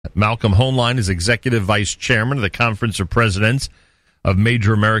Malcolm Hoenlein is Executive Vice Chairman of the Conference of Presidents of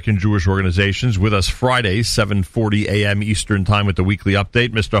Major American Jewish Organizations, with us Friday, 7:40 a.m. Eastern Time with the weekly update.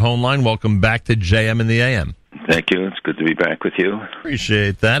 Mr. Hoenlein, welcome back to JM in the AM. Thank you. It's good to be back with you.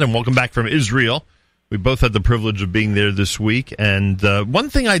 Appreciate that, and welcome back from Israel. We both had the privilege of being there this week, and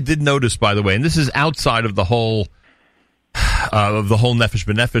one thing I did notice, by the way, and this is outside of the whole Nefesh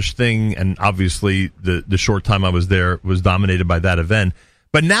B'Nefesh thing, and obviously the short time I was there was dominated by that event.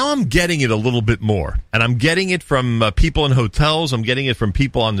 But now I'm getting it a little bit more, and I'm getting it from people in hotels. I'm getting it from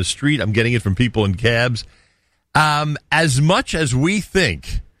people on the street. I'm getting it from people in cabs. As much as we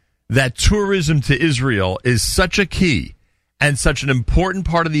think that tourism to Israel is such a key and such an important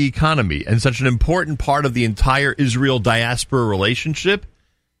part of the economy and such an important part of the entire Israel diaspora relationship,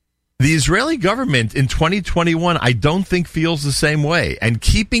 the Israeli government in 2021, I don't think feels the same way. And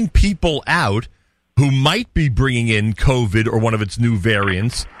keeping people out who might be bringing in COVID or one of its new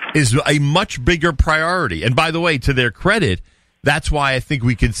variants is a much bigger priority. And by the way, to their credit, that's why I think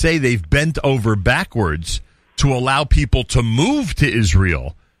we could say they've bent over backwards to allow people to move to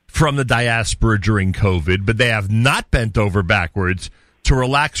Israel from the diaspora during COVID, but they have not bent over backwards to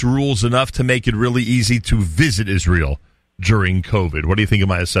relax rules enough to make it really easy to visit Israel during COVID. What do you think of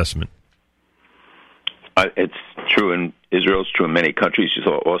my assessment? It's true in Israel. It's true in many countries. You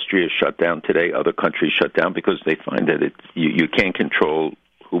saw Austria shut down today. Other countries shut down because they find that you can't control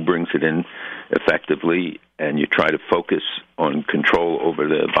who brings it in effectively, and you try to focus on control over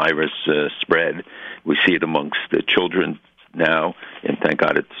the virus spread. We see it amongst the children now, and thank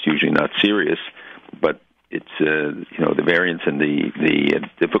God it's usually not serious, but it's the variants and the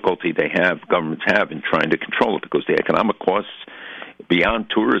difficulty governments have in trying to control it, because the economic costs beyond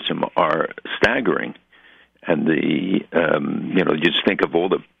tourism are staggering. And just think of all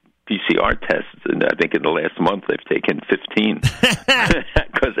the PCR tests, and I think in the last month they've taken 15.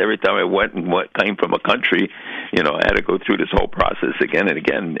 Because every time I went and came from a country, I had to go through this whole process again and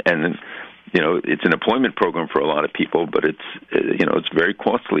again. And it's an employment program for a lot of people, but it's very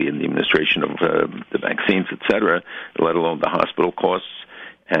costly in the administration of the vaccines, et cetera, let alone the hospital costs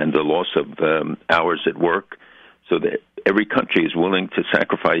and the loss of hours at work. So that every country is willing to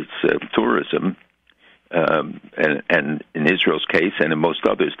sacrifice tourism. And in Israel's case, and in most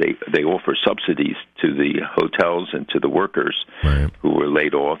others, they offer subsidies to the hotels and to the workers who were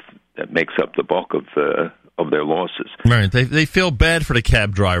laid off. That makes up the bulk of their losses. Right. They feel bad for the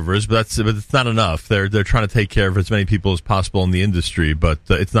cab drivers, but it's not enough. They're trying to take care of as many people as possible in the industry, but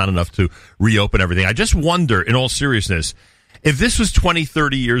it's not enough to reopen everything. I just wonder, in all seriousness, if this was 20,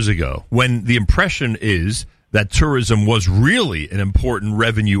 30 years ago, when the impression is that tourism was really an important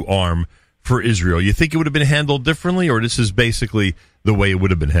revenue arm for Israel, you think it would have been handled differently, or this is basically the way it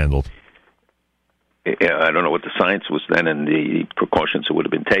would have been handled? I don't know what the science was then and the precautions that would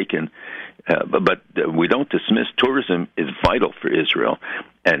have been taken, but we don't dismiss tourism is vital for Israel,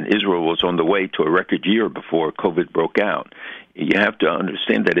 and Israel was on the way to a record year before COVID broke out. You have to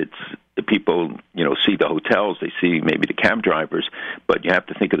understand that the people, see the hotels, they see maybe the cab drivers, but you have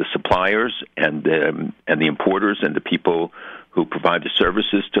to think of the suppliers and the importers and the people who provide the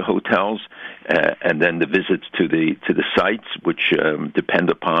services to hotels, and then the visits to the sites, which depend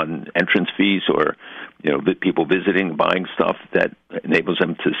upon entrance fees or the people visiting, buying stuff that enables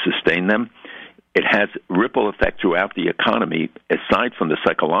them to sustain them. It has ripple effect throughout the economy, aside from the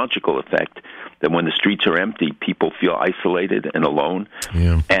psychological effect that when the streets are empty, people feel isolated and alone,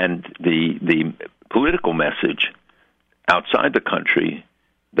 and the political message outside the country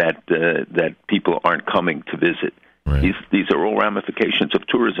that people aren't coming to visit. Right. These are all ramifications of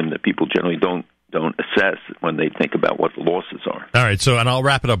tourism that people generally don't assess when they think about what the losses are. All right, so, and I'll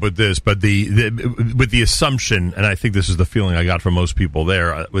wrap it up with this, but with the assumption, and I think this is the feeling I got from most people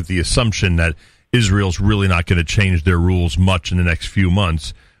there, with the assumption that Israel's really not going to change their rules much in the next few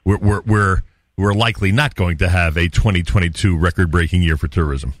months, we're likely not going to have a 2022 record-breaking year for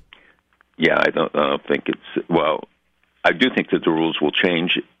tourism. Yeah, I don't think it's, well, I do think that the rules will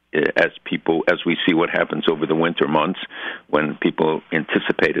change as we see what happens over the winter months when people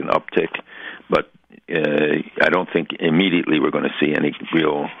anticipate an uptick, but I don't think immediately we're going to see any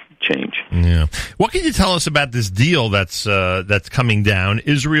real change. Yeah. What can you tell us about this deal that's coming down?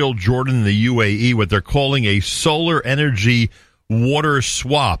 Israel, Jordan, and the UAE, what they're calling a solar energy water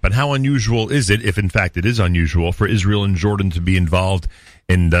swap, and how unusual is it, if in fact it is unusual, for Israel and Jordan to be involved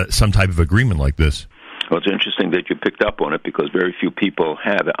in some type of agreement like this? Well, it's interesting that you picked up on it because very few people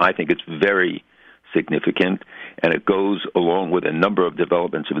have it. I think it's very significant, and it goes along with a number of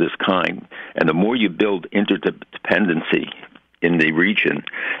developments of this kind. And the more you build interdependency in the region,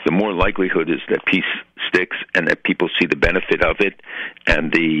 the more likelihood is that peace sticks and that people see the benefit of it,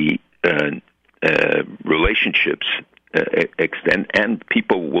 and the relationships extend, and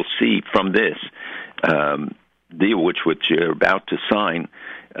people will see from this deal, which you're about to sign.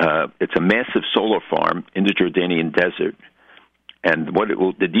 It's a massive solar farm in the Jordanian desert, and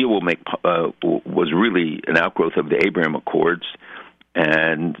the deal will make was really an outgrowth of the Abraham Accords.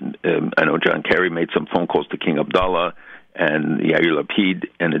 And I know John Kerry made some phone calls to King Abdullah and Yair Lapid,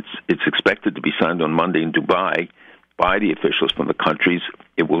 and it's expected to be signed on Monday in Dubai by the officials from the countries.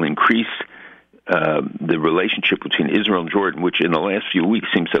 It will increase the relationship between Israel and Jordan, which in the last few weeks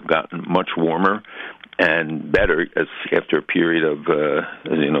seems to have gotten much warmer and better after a period of a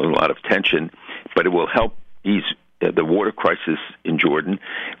lot of tension. But it will help ease the water crisis in Jordan.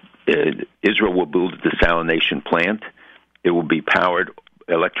 Israel will build a desalination plant. It will be powered.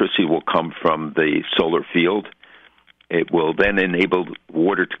 Electricity will come from the solar field. It will then enable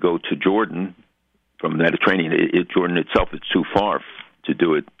water to go to Jordan from the Mediterranean. Jordan itself is too far to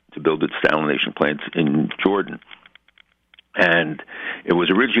do it, to build its desalination plants in Jordan. And it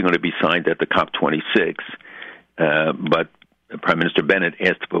was originally going to be signed at the COP26, but Prime Minister Bennett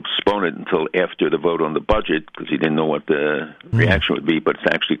asked to postpone it until after the vote on the budget because he didn't know what the reaction would be, but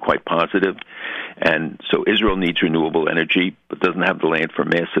it's actually quite positive. And so Israel needs renewable energy, but doesn't have the land for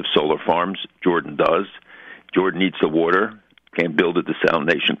massive solar farms. Jordan does. Jordan needs the water, can't build the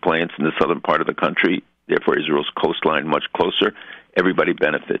desalination plants in the southern part of the country. Therefore, Israel's coastline much closer. Everybody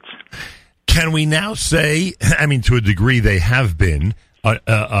benefits. Can we now say, I mean, to a degree they have been,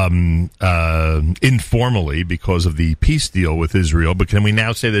 informally because of the peace deal with Israel, but can we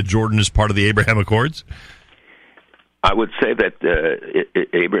now say that Jordan is part of the Abraham Accords? I would say that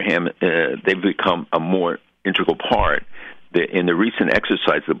Abraham, they've become a more integral part. In the recent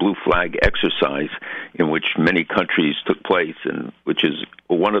exercise, the Blue Flag exercise, in which many countries took place, and which is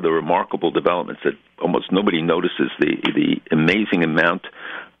one of the remarkable developments that almost nobody notices, the amazing amount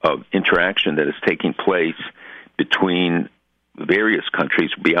of interaction that is taking place between various countries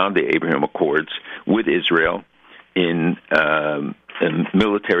beyond the Abraham Accords with Israel in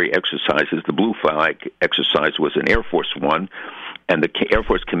military exercises. The Blue Flag exercise was an Air Force one, and the Air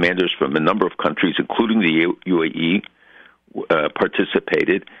Force commanders from a number of countries, including the UAE,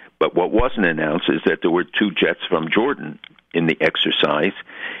 participated. But what wasn't announced is that there were 2 jets from Jordan in the exercise,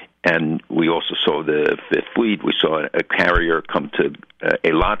 and we also saw the Fifth Fleet. We saw a carrier come to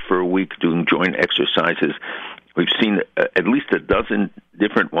Eilat for a week doing joint exercises. We've seen at least a dozen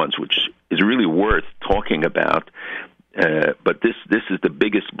different ones, which is really worth talking about. But this is the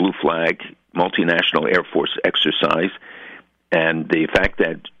biggest Blue Flag multinational Air Force exercise. And the fact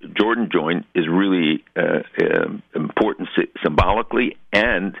that Jordan joined is really important symbolically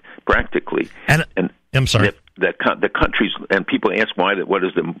and practically. And I'm sorry. The countries, and people ask what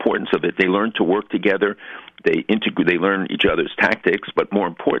is the importance of it. They learn to work together. They learn each other's tactics. But more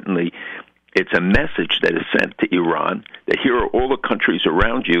importantly, it's a message that is sent to Iran that here are all the countries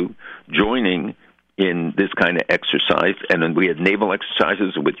around you joining in this kind of exercise. And then we had naval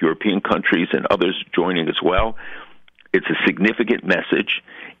exercises with European countries and others joining as well. It's a significant message.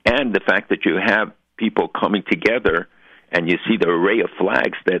 And the fact that you have people coming together and you see the array of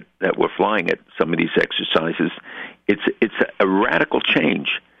flags that were flying at some of these exercises, it's a radical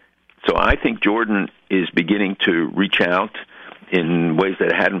change. So I think Jordan is beginning to reach out in ways that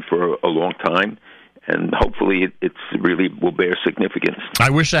it hadn't for a long time, and hopefully it's really will bear significance. I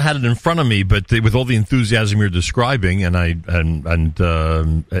wish I had it in front of me, but with all the enthusiasm you're describing, with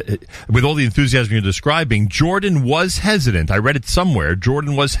all the enthusiasm you're describing, Jordan was hesitant. I read it somewhere.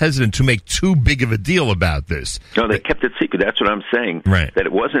 Jordan was hesitant to make too big of a deal about this. No, they kept it secret. That's what I'm saying. Right. That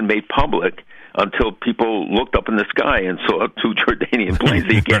it wasn't made public until people looked up in the sky and saw 2 Jordanian planes.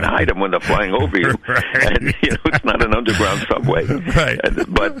 You can't hide them when they're flying over you. Right. And, it's not an underground subway. Right.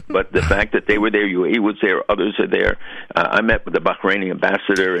 But the fact that they were there, UAE was there, others are there. I met with the Bahraini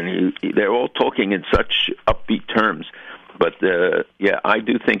ambassador, and they're all talking in such upbeat terms. But, I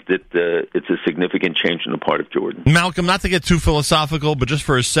do think that it's a significant change on the part of Jordan. Malcolm, not to get too philosophical, but just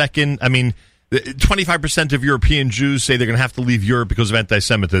for a second, I mean, 25% of European Jews say they're going to have to leave Europe because of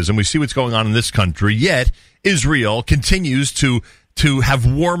anti-Semitism. We see what's going on in this country. Yet Israel continues to have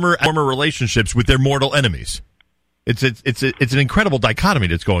warmer relationships with their mortal enemies. It's an incredible dichotomy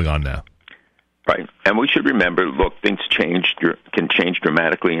that's going on now. Right, and we should remember, look, things can change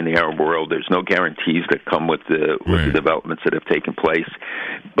dramatically in the Arab world. There's no guarantees that come with the developments that have taken place,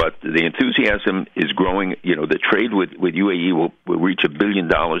 but the enthusiasm is growing. The trade with UAE will reach $1 billion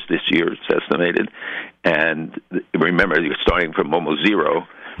this year, it's estimated. And remember, you're starting from almost zero.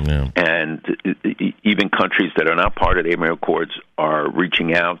 Yeah. And even countries that are not part of the Abraham Accords are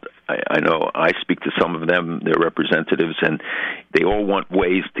reaching out. I know I speak to some of them, their representatives, and they all want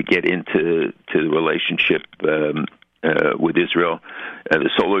ways to get into the relationship with Israel. The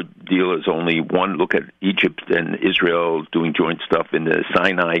solar deal is only one look at Egypt and Israel doing joint stuff in the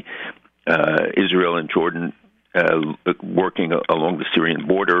Sinai, Israel and Jordan working along the Syrian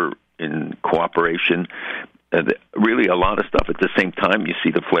border in cooperation. Really a lot of stuff. At the same time, you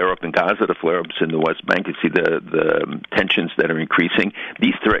see the flare-up in Gaza, the flare-ups in the West Bank. You see the tensions that are increasing.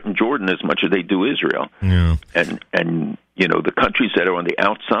 These threaten Jordan as much as they do Israel. Yeah. And you know, the countries that are on the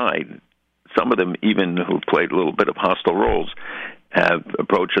outside, some of them even who played a little bit of hostile roles, have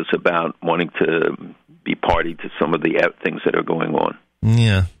approached us about wanting to be party to some of the things that are going on.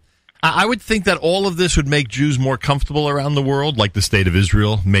 Yeah. I would think that all of this would make Jews more comfortable around the world, like the State of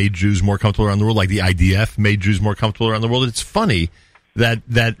Israel made Jews more comfortable around the world, like the IDF made Jews more comfortable around the world. It's funny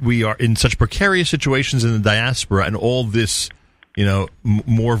that we are in such precarious situations in the diaspora, and all this, you know,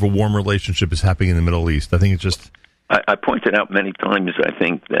 more of a warm relationship is happening in the Middle East. I think it's just... I pointed out many times, I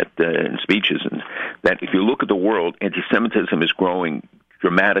think, that in speeches, and that if you look at the world, anti-Semitism is growing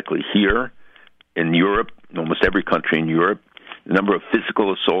dramatically here, in Europe, in almost every country in Europe. The number of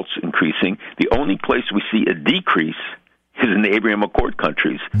physical assaults increasing. The only place we see a decrease is in the Abraham Accord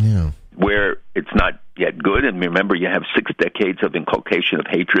countries, where it's not yet good. And remember, you have 6 decades of inculcation of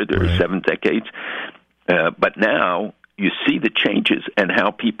hatred, or 7 decades. But now you see the changes and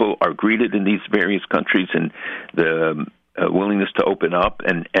how people are greeted in these various countries, and the willingness to open up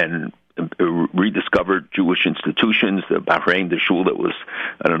and rediscovered Jewish institutions, the Bahrain, the shul that was,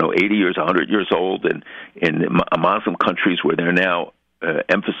 80 years, 100 years old, and in Muslim countries where they're now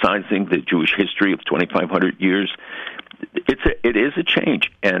emphasizing the Jewish history of 2,500 years. It is a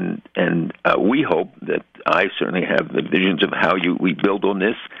change, and we hope that I certainly have the visions of how we build on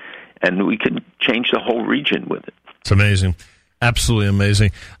this, and we can change the whole region with it. It's amazing. Absolutely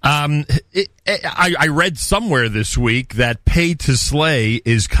amazing. I read somewhere this week that pay to slay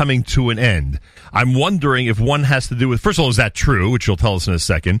is coming to an end. I'm wondering if one has to do with, first of all, is that true, which you'll tell us in a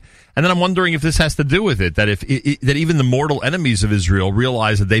second, and then I'm wondering if this has to do with it, that that even the mortal enemies of Israel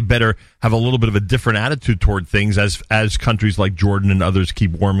realize that they better have a little bit of a different attitude toward things as countries like Jordan and others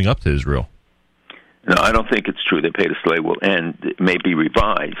keep warming up to Israel. No, I don't think it's true that pay to slay will end. It may be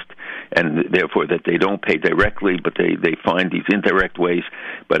revised, and therefore that they don't pay directly, but they find these indirect ways.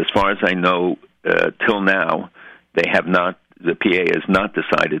 But as far as I know, till now, they have not. The PA has not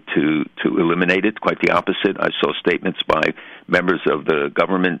decided to eliminate it. Quite the opposite. I saw statements by members of the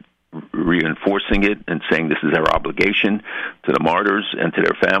government reinforcing it and saying this is our obligation to the martyrs and to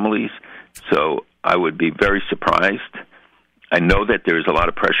their families. So I would be very surprised. I know that there is a lot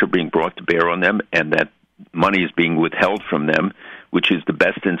of pressure being brought to bear on them, and that money is being withheld from them, which is the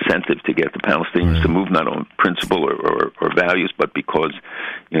best incentive to get the Palestinians to move, not on principle or values, but because,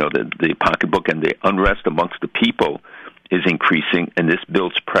 you know, the pocketbook and the unrest amongst the people is increasing, and this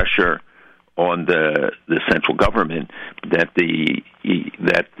builds pressure on the central government that the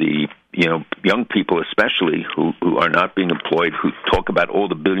you know, young people especially who are not being employed, who talk about all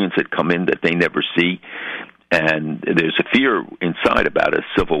the billions that come in that they never see. And there's a fear inside about a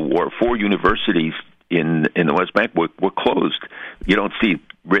civil war. 4 universities in the West Bank were closed. You don't see it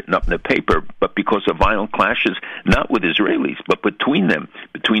written up in the paper, but because of violent clashes, not with Israelis, but between them,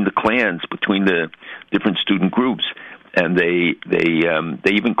 between the clans, between the different student groups. And they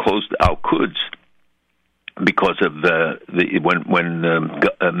even closed Al-Quds because of when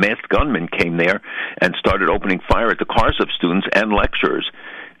masked gunmen came there and started opening fire at the cars of students and lecturers.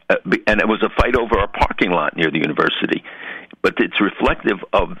 And it was a fight over a parking lot near the university. But it's reflective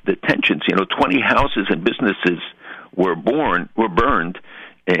of the tensions. You know, 20 houses and businesses were burned,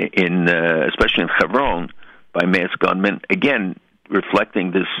 especially in Hebron, by masked gunmen. Again,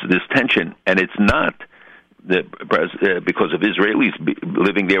 reflecting this tension. And it's not because of Israelis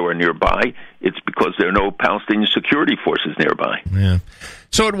living there or nearby. It's because there are no Palestinian security forces nearby. Yeah.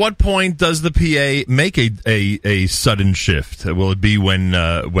 So at what point does the PA make a sudden shift? Will it be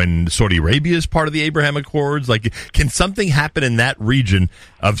when Saudi Arabia is part of the Abraham Accords? Like, can something happen in that region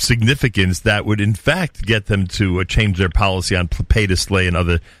of significance that would in fact get them to change their policy on pay to slay and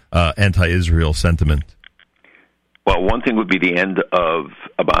other anti-Israel sentiment? Well, one thing would be the end of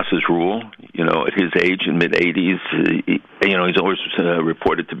Abbas's rule. You know, at his age, in mid-80s, he's always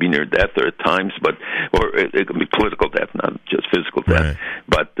reported to be near death or at times, or it can be political death, not just physical death. Right.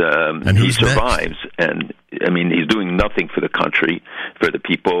 But and he survives, next? And I mean, he's doing nothing for the country, for the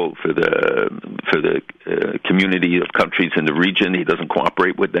people, for the community of countries in the region. He doesn't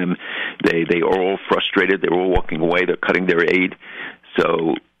cooperate with them. They are all frustrated. They're all walking away. They're cutting their aid.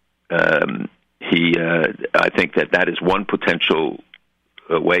 So I think that is one potential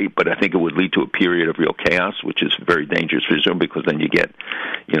way, but I think it would lead to a period of real chaos, which is very dangerous for Israel, because then you get,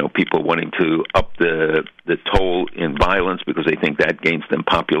 people wanting to up the toll in violence because they think that gains them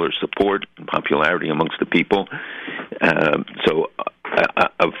popular support and popularity amongst the people.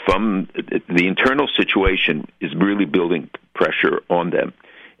 From the internal situation is really building pressure on them,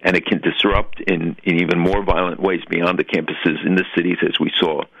 and it can disrupt in even more violent ways beyond the campuses in the cities, as we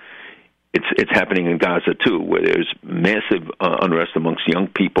saw. It's happening in Gaza too, where there's massive unrest amongst young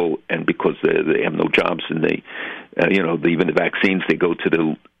people, and because they have no jobs, and even the vaccines, they go to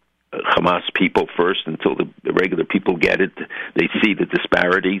the Hamas people first until the regular people get it. They see the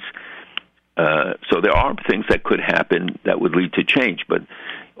disparities. So there are things that could happen that would lead to change, but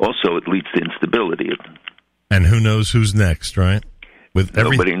also it leads to instability. And who knows who's next, right?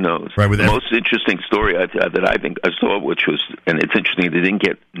 Nobody knows. Right, the most interesting story that I think I saw, which was, and it's interesting they didn't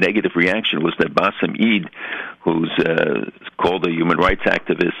get negative reaction, was that Bassem Eid, who's called a human rights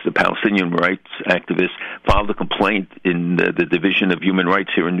activist, a Palestinian human rights activist, filed a complaint in the Division of Human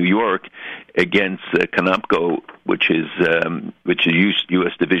Rights here in New York against Canopco, which is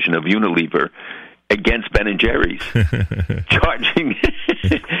U.S. division of Unilever, against Ben & Jerry's, charging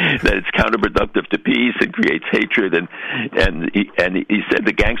that it's counterproductive to peace and creates hatred, and he said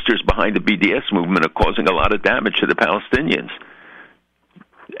the gangsters behind the BDS movement are causing a lot of damage to the Palestinians,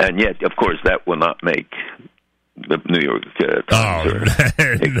 and yet, of course, that will not make the New York Times.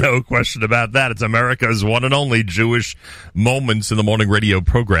 No question about that. It's America's one and only Jewish Moments in the Morning radio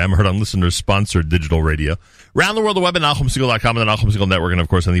program, heard on listener-sponsored digital radio. Around the world, the web at NachumSegal.com and the Nachum Segal Network, and, of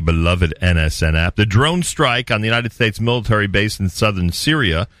course, on the beloved NSN app. The drone strike on the United States military base in southern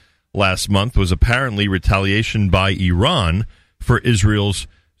Syria last month was apparently retaliation by Iran for Israel's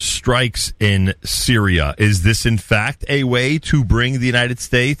strikes in Syria. Is this, in fact, a way to bring the United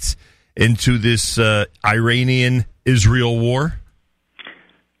States into this Iranian-Israel war?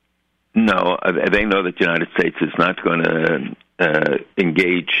 No, they know that the United States is not going to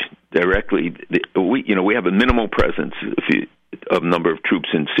engage directly. We have a minimal presence of number of troops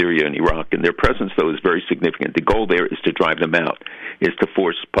in Syria and Iraq, and their presence, though, is very significant. The goal there is to drive them out, is to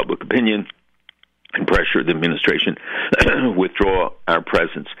force public opinion and pressure the administration withdraw our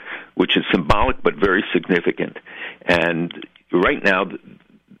presence, which is symbolic but very significant. And right now,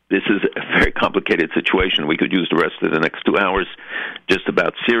 this is a very complicated situation. We could use the rest of the next 2 hours just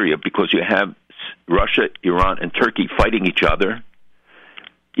about Syria, because you have Russia, Iran, and Turkey fighting each other,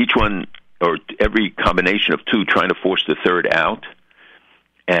 each one or every combination of two trying to force the third out.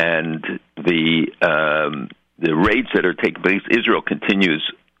 And the raids that are taking place, Israel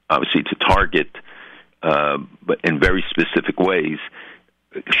continues, obviously, to target, but in very specific ways,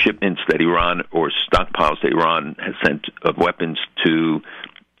 shipments that Iran, or stockpiles that Iran has sent of weapons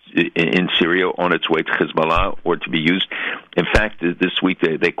in Syria on its way to Hezbollah, or to be used. In fact, this week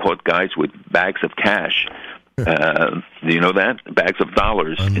they caught guys with bags of cash. Do you know that? Bags of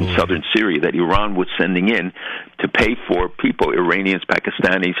dollars in southern Syria that Iran was sending in to pay for people, Iranians,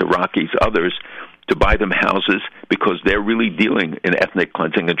 Pakistanis, Iraqis, others, to buy them houses, because they're really dealing in ethnic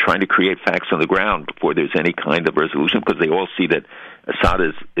cleansing and trying to create facts on the ground before there's any kind of resolution, because they all see that Assad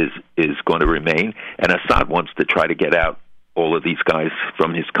is going to remain, and Assad wants to try to get out all of these guys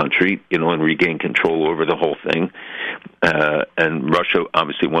from his country, and regain control over the whole thing. And Russia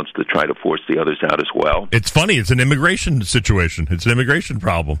obviously wants to try to force the others out as well. It's funny. It's an immigration situation. It's an immigration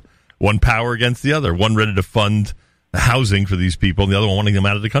problem. One power against the other. One ready to fund housing for these people, and the other one wanting them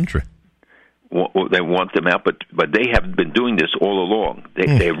out of the country. Well, they want them out, but they have been doing this all along.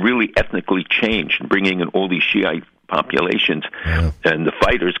 They really ethnically changed, bringing in all these Shiite populations, and the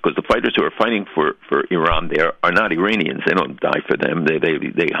fighters, because the fighters who are fighting for Iran there are not Iranians. They don't die for them.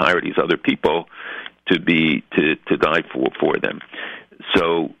 They hire these other people to die for them.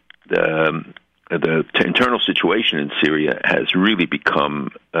 So the internal situation in Syria has really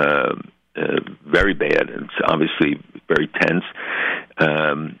become very bad. It's obviously very tense,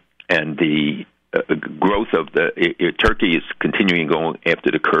 and the growth of Turkey is continuing going after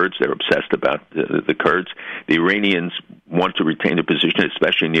the Kurds. They're obsessed about the Kurds. The Iranians want to retain a position,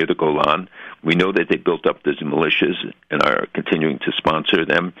 especially near the Golan. We know that they built up these militias and are continuing to sponsor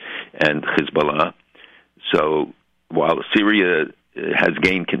them, and Hezbollah. So while Syria has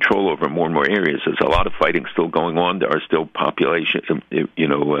gained control over more and more areas, there's a lot of fighting still going on. There are still population, call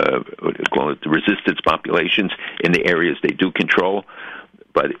it the resistance populations in the areas they do control.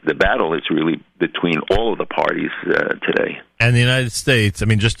 But the battle is really between all of the parties today. And the United States, I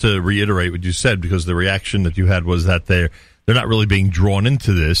mean, just to reiterate what you said, because the reaction that you had was that they're not really being drawn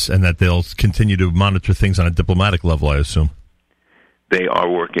into this, and that they'll continue to monitor things on a diplomatic level, I assume. they are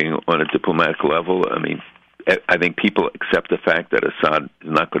working on a diplomatic level. I mean, I think people accept the fact that Assad is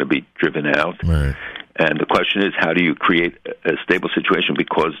not going to be driven out. Right. And the question is, how do you create a stable situation?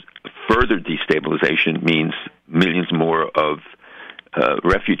 Because further destabilization means millions more of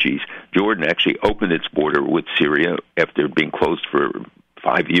refugees. Jordan actually opened its border with Syria after being closed for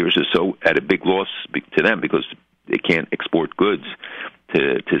 5 years or so, at a big loss to them because they can't export goods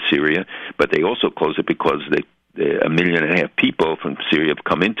to Syria. But they also closed it because 1.5 million people from Syria have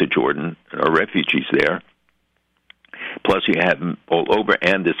come into Jordan and are refugees there. Plus, you have them all over,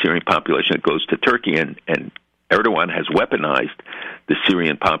 and the Syrian population that goes to Turkey, and Erdogan has weaponized the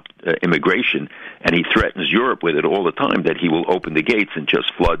Syrian immigration, and he threatens Europe with it all the time, that he will open the gates and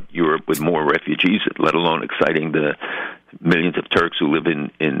just flood Europe with more refugees, let alone exciting the millions of Turks who live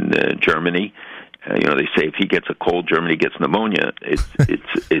in Germany. They say if he gets a cold, Germany gets pneumonia.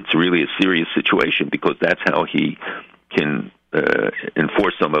 It's really a serious situation, because that's how he can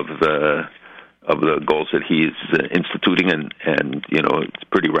enforce some of the goals that he is instituting, and it's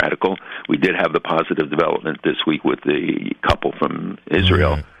pretty radical. We did have the positive development this week with the couple from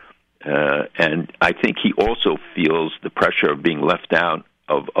Israel, and I think he also feels the pressure of being left out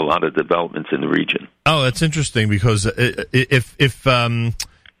of a lot of developments in the region. Oh, that's interesting, because if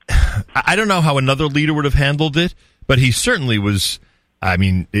I don't know how another leader would have handled it, but he certainly was. I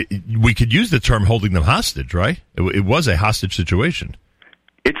mean, we could use the term holding them hostage, right? It was a hostage situation.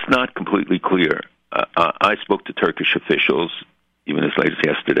 It's not completely clear. I spoke to Turkish officials, even as late as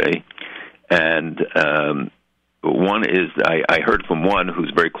yesterday, and one is, I heard from one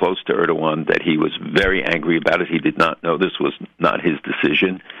who's very close to Erdogan that he was very angry about it. He did not know this was not his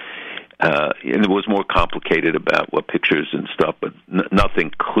decision. And it was more complicated about what pictures and stuff, but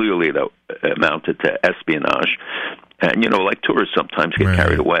nothing clearly that amounted to espionage. And, like tourists sometimes get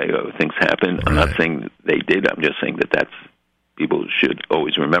carried away. Things happen. I'm not saying they did. I'm just saying that's people should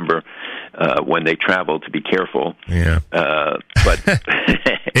always remember when they travel to be careful. Yeah. But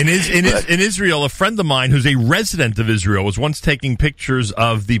in Israel, a friend of mine who's a resident of Israel was once taking pictures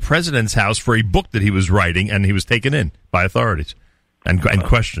of the president's house for a book that he was writing, and he was taken in by authorities and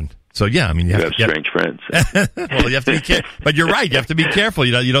questioned. So yeah, I mean, you have strange friends. Well, you have to be careful, but you're right. You have to be careful.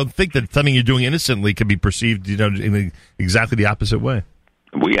 You don't think that something you're doing innocently could be perceived, in exactly the opposite way.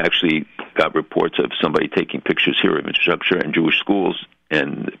 We actually got reports of somebody taking pictures here of infrastructure and Jewish schools,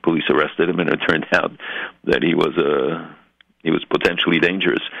 and the police arrested him, and it turned out that he was potentially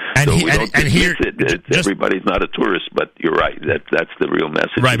dangerous. And so we don't dismiss it. Everybody's not a tourist, but you're right. That's the real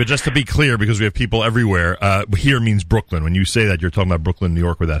message. Right, but just to be clear, because we have people everywhere, here means Brooklyn. When you say that, you're talking about Brooklyn, New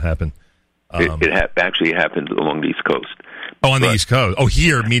York, where that happened. It actually happened along the East Coast. Oh, on the East Coast. Oh,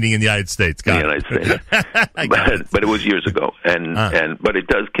 here, meaning in the United States. Got it. United States. But it was years ago, but it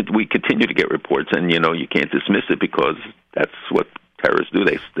does. We continue to get reports, and you can't dismiss it, because that's what terrorists do.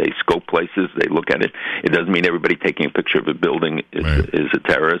 They scope places, they look at it. It doesn't mean everybody taking a picture of a building is a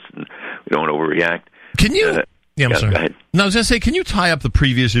terrorist, and we don't overreact. Can you? I'm sorry. Go ahead. No, I was going to say, can you tie up the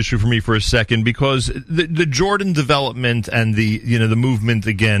previous issue for me for a second? Because the Jordan development and the movement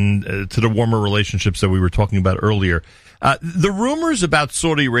again to the warmer relationships that we were talking about earlier. The rumors about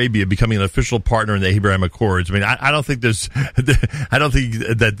Saudi Arabia becoming an official partner in the Abraham Accords. I mean, I don't think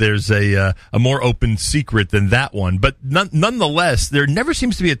that there's a more open secret than that one. But nonetheless, there never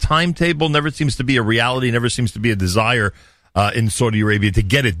seems to be a timetable, never seems to be a reality, never seems to be a desire in Saudi Arabia to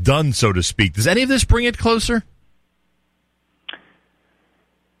get it done, so to speak. Does any of this bring it closer?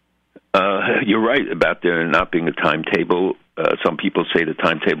 You're right about there not being a timetable. Some people say the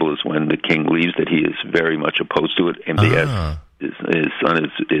timetable is when the king leaves, that he is very much opposed to it. MBS, his son,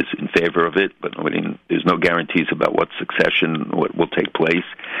 is in favor of it, but there's no guarantees about what what will take place.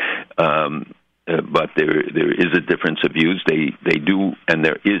 But there is a difference of views. They do, and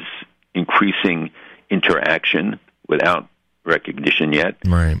there is increasing interaction without recognition yet.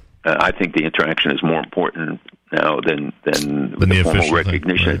 Right. I think the interaction is more important now than the formal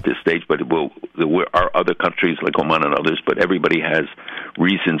recognition at this stage. But there are other countries like Oman and others, but everybody has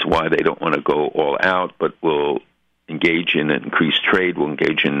reasons why they don't want to go all out, but will engage in increased trade, will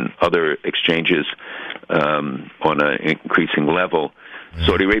engage in other exchanges on an increasing level. Yeah.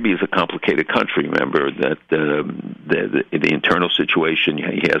 Saudi Arabia is a complicated country. Remember that the internal situation,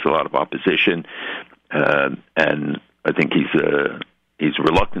 he has a lot of opposition, and I think he's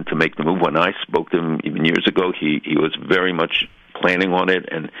reluctant to make the move. When I spoke to him even years ago, he was very much planning on it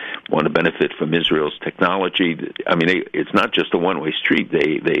and want to benefit from Israel's technology. I mean, it's not just a one-way street.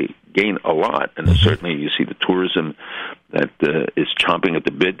 They gain a lot, and certainly you see the tourism that is chomping at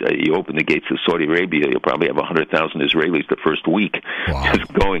the bit. You open the gates of Saudi Arabia, you'll probably have 100,000 Israelis the first week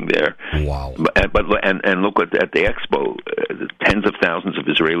just going there. Wow! But look at the expo. tens of thousands of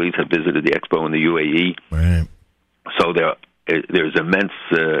Israelis have visited the expo in the UAE. Right. So there's immense.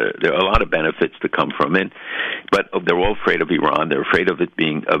 There are a lot of benefits to come from it, but they're all afraid of Iran. They're afraid of it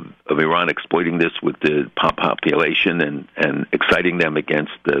being of Iran exploiting this with the population and exciting them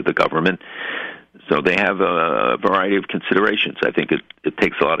against the government. So they have a variety of considerations. I think it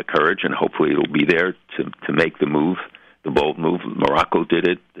takes a lot of courage, and hopefully it'll be there to make the move, the bold move. Morocco did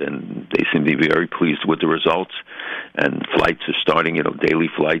it, and they seem to be very pleased with the results. And flights are starting, daily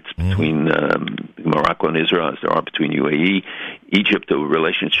flights between Morocco and Israel, as there are between UAE. Egypt, the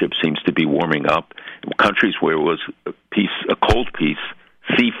relationship seems to be warming up. Countries where it was a cold peace,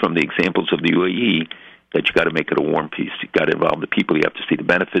 see from the examples of the UAE that you got to make it a warm peace. You got to involve the people. You have to see the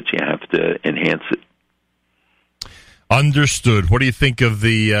benefits. You have to enhance it. Understood. What do you think of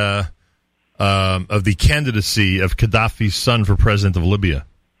the candidacy of Gaddafi's son for president of Libya?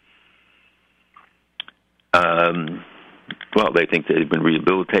 Well, they think they've been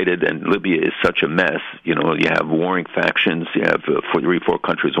rehabilitated, and Libya is such a mess. You have warring factions. You have 4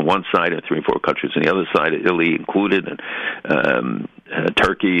 countries on one side and 4 countries on the other side, Italy included, and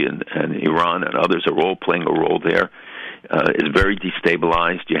Turkey and Iran and others are all playing a role there. It's very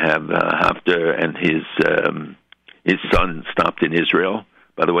destabilized. You have Haftar and his son stopped in Israel,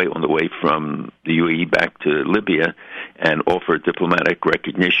 by the way, on the way from the UAE back to Libya, and offered diplomatic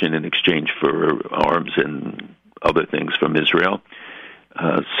recognition in exchange for arms and other things from Israel.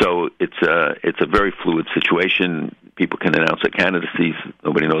 So it's a very fluid situation. People can announce their candidacies.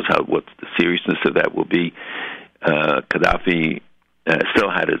 Nobody knows what the seriousness of that will be. Gaddafi still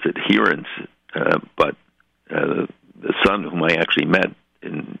had his adherents, but the son, whom I actually met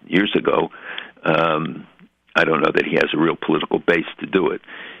years ago, I don't know that he has a real political base to do it.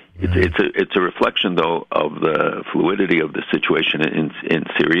 It's a reflection, though, of the fluidity of the situation in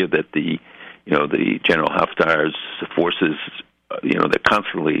Syria, that the General Haftar's forces, there are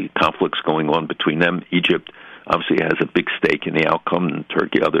constantly conflicts going on between them. Egypt obviously has a big stake in the outcome, and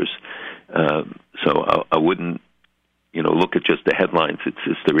Turkey, others. So I wouldn't, look at just the headlines.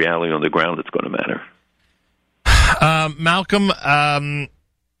 It's the reality on the ground that's going to matter. Malcolm,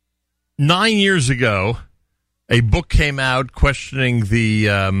 9 years ago, a book came out questioning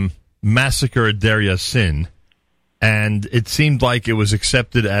the massacre at Deir Yassin, and it seemed like it was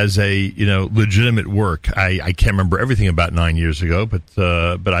accepted as a legitimate work. I can't remember everything about 9 years ago, but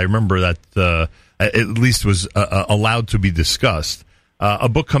I remember that at least was allowed to be discussed. A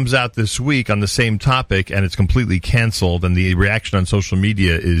book comes out this week on the same topic, and it's completely canceled. And the reaction on social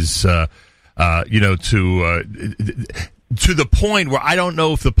media is, to the point where I don't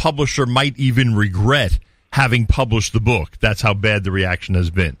know if the publisher might even regret having published the book. That's how bad the reaction has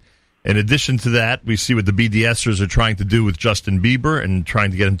been. In addition to that, we see what the BDSers are trying to do with Justin Bieber and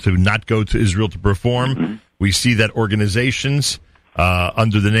trying to get him to not go to Israel to perform. Mm-hmm. We see that organizations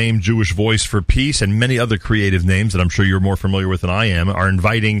under the name Jewish Voice for Peace and many other creative names that I'm sure you're more familiar with than I am are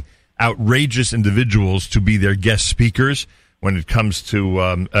inviting outrageous individuals to be their guest speakers when it comes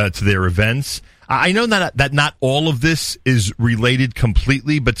to their events. I know that not all of this is related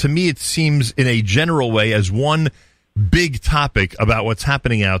completely, but to me it seems in a general way as one big topic about what's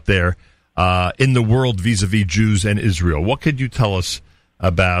happening out there in the world vis-a-vis Jews and Israel. What could you tell us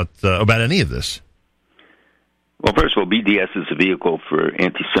about any of this? Well, first of all, BDS is a vehicle for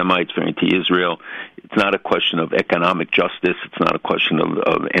anti-Semites, for anti-Israel. It's not a question of economic justice. It's not a question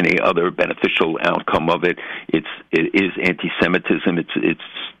of any other beneficial outcome of it. It is anti-Semitism. It's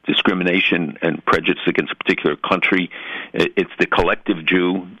discrimination and prejudice against a particular country. It's the collective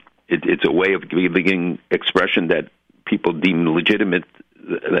Jew. It's a way of giving expression that people deem legitimate,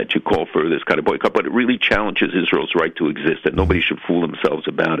 that you call for this kind of boycott, but it really challenges Israel's right to exist, that nobody should fool themselves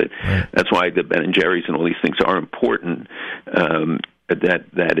about it. Right. That's why the Ben and Jerry's and all these things are important, that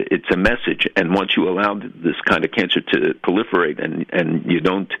it's a message. And once you allow this kind of cancer to proliferate and you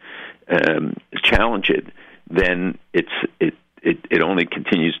don't challenge it, then it only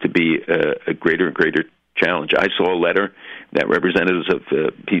continues to be a greater and greater challenge. I saw a letter that representatives of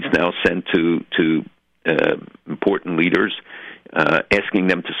Peace Now sent to important leaders, asking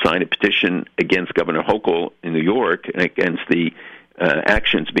them to sign a petition against Governor Hochul in New York and against the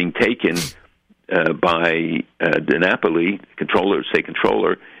actions being taken by DiNapoli, state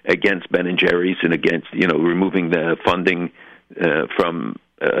controller, against Ben and Jerry's and against removing the funding from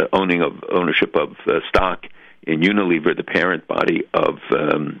ownership of stock in Unilever, the parent body of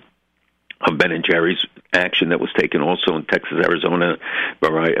Ben and Jerry's, action that was taken also in Texas, Arizona,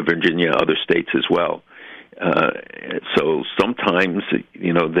 Virginia, other states as well. So sometimes,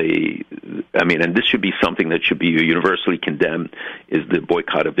 and this should be something that should be universally condemned, is the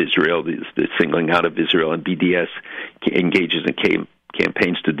boycott of Israel, the singling out of Israel, and BDS engages in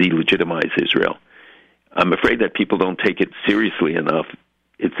campaigns to delegitimize Israel. I'm afraid that people don't take it seriously enough.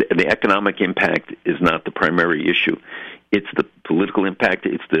 The economic impact is not the primary issue. It's the political impact.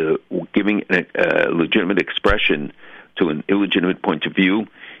 It's the giving a legitimate expression to an illegitimate point of view.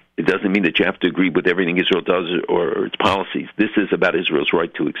 It doesn't mean that you have to agree with everything Israel does or its policies. This is about Israel's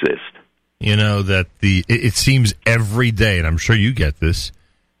right to exist. You know, that it seems every day, and I'm sure you get this,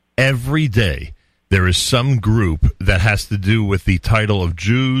 every day there is some group that has to do with the title of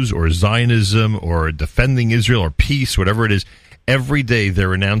Jews or Zionism or defending Israel or peace, whatever it is. Every day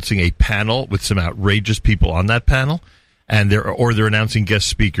they're announcing a panel with some outrageous people on that panel, and they're announcing guest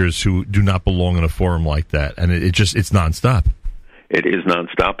speakers who do not belong in a forum like that. And it's nonstop. It is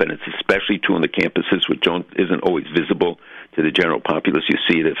nonstop, and it's especially true on the campuses, which isn't always visible to the general populace. You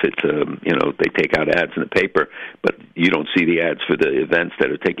see it if it's, they take out ads in the paper, but you don't see the ads for the events that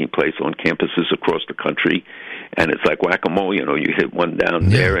are taking place on campuses across the country. And it's like whack-a-mole, you hit one down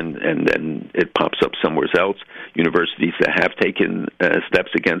there, and then it pops up somewhere else. Universities that have taken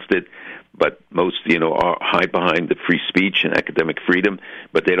steps against it, but most, are hide behind the free speech and academic freedom,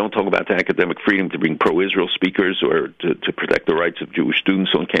 but they don't talk about the academic freedom to bring pro-Israel speakers or to protect the rights of Jewish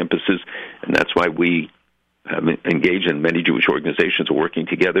students on campuses, and that's why we have engaged in many Jewish organizations are working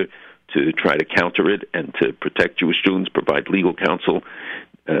together to try to counter it and to protect Jewish students, provide legal counsel,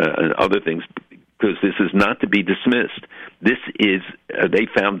 and other things, because this is not to be dismissed. This is, they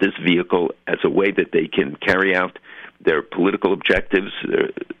found this vehicle as a way that they can carry out their political objectives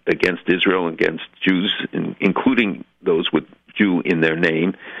against Israel, against Jews, including those with Jew in their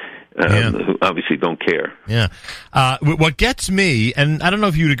name, who obviously don't care. Yeah. What gets me, and I don't know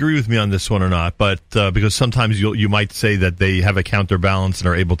if you'd agree with me on this one or not, but because sometimes you might say that they have a counterbalance and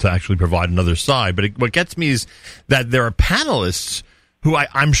are able to actually provide another side, but what gets me is that there are panelists who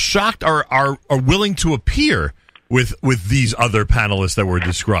I'm shocked are willing to appear with these other panelists that we're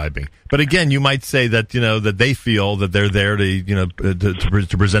describing. But again, you might say that, that they feel that they're there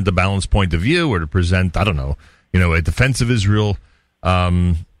to present a balanced point of view or to present, I don't know, a defense of Israel.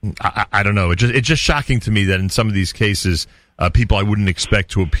 I don't know. It's just shocking to me that in some of these cases, people I wouldn't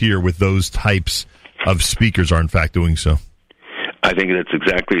expect to appear with those types of speakers are in fact doing so. I think that's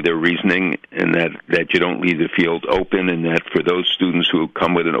exactly their reasoning, and that you don't leave the field open, and that for those students who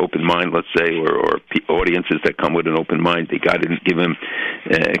come with an open mind, let's say, or audiences that come with an open mind, they got to give them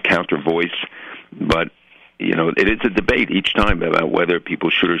a counter voice. But it is a debate each time about whether people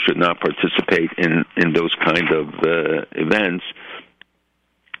should or should not participate in those kind of events.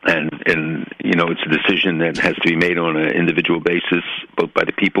 And it's a decision that has to be made on an individual basis, both by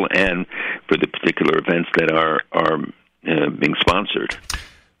the people and for the particular events that are being sponsored.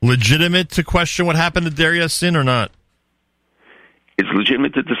 Legitimate to question what happened to Deir Yassin or not? It's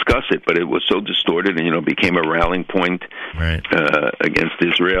legitimate to discuss it, but it was so distorted and, became a rallying point against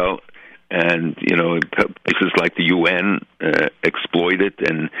Israel. And, places like the UN exploit it.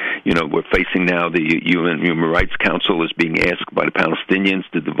 And, we're facing now the UN Human Rights Council is being asked by the Palestinians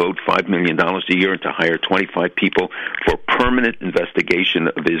to devote $5 million a year and to hire 25 people for permanent investigation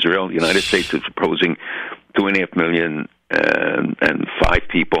of Israel. The United States is proposing $2.5 million and 5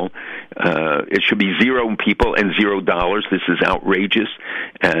 people. It should be 0 people and $0. This is outrageous,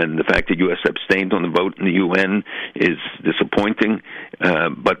 and the fact that U.S. abstained on the vote in the UN is disappointing.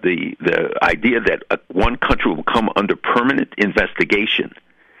 But the idea that one country will come under permanent investigation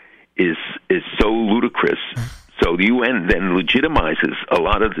is so ludicrous. So the UN then legitimizes a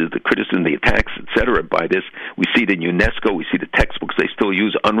lot of the criticism, the attacks, etc. by this. We see it in UNESCO. We see the textbooks. They still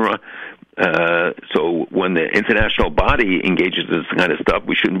use UNRWA. So when the international body engages in this kind of stuff,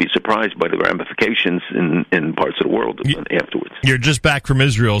 we shouldn't be surprised by the ramifications in parts of the world afterwards. You're just back from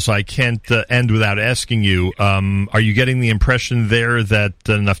Israel, so I can't end without asking you, are you getting the impression there that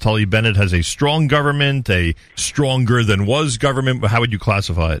Naftali Bennett has a strong government, a stronger than was government? How would you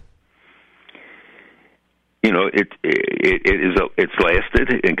classify it? It's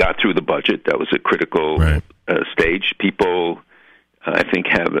lasted and got through the budget. That was a critical stage. People, I think,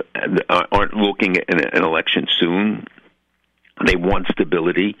 aren't looking at an election soon. They want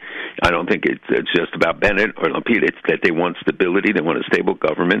stability. I don't think it's just about Bennett or Lapid. It's that they want stability. They want a stable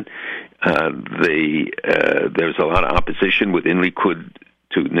government. There's a lot of opposition within Likud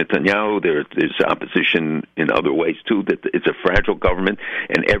to Netanyahu. There's opposition in other ways too. That it's a fragile government,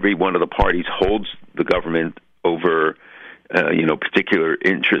 and every one of the parties holds the government over, particular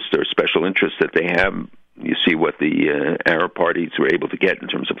interests or special interests that they have. You see what the Arab parties were able to get in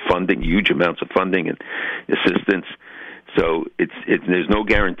terms of funding, huge amounts of funding and assistance. So there's no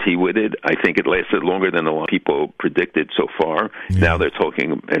guarantee with it. I think it lasted longer than a lot of people predicted so far. Yeah. Now they're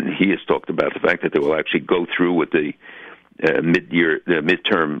talking, and he has talked about the fact that they will actually go through with the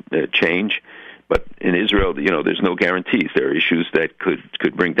midterm change. But in Israel, there's no guarantees. There are issues that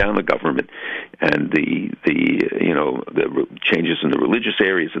could bring down the government, and the changes in the religious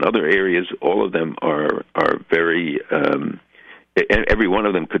areas and other areas. All of them are very. Every one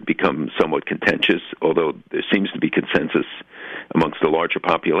of them could become somewhat contentious. Although there seems to be consensus amongst the larger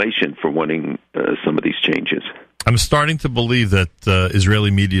population for wanting some of these changes. I'm starting to believe that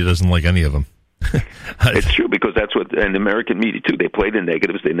Israeli media doesn't like any of them. It's true, because that's what, and American media too, they play the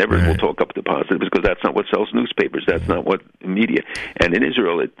negatives. They never will talk up the positives, because that's not what sells newspapers. That's not what media. And in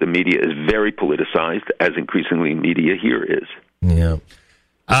Israel, the media is very politicized, as increasingly media here is. Yeah.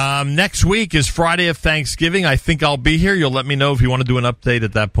 Next week is Friday of Thanksgiving. I think I'll be here. You'll let me know if you want to do an update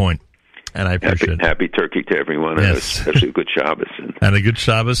at that point. And I appreciate it. Happy Turkey to everyone, yes. Especially a good Shabbos. And a good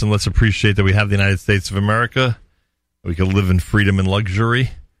Shabbos, and let's appreciate that we have the United States of America. We can live in freedom and luxury.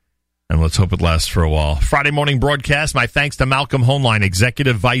 And let's hope it lasts for a while. Friday morning broadcast. My thanks to Malcolm Hoenlein,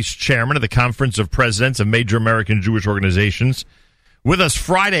 Executive Vice Chairman of the Conference of Presidents of Major American Jewish Organizations. With us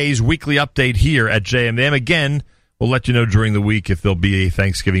Friday's weekly update here at JMM. Again, we'll let you know during the week if there'll be a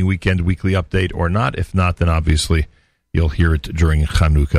Thanksgiving weekend weekly update or not. If not, then obviously you'll hear it during Chanukah.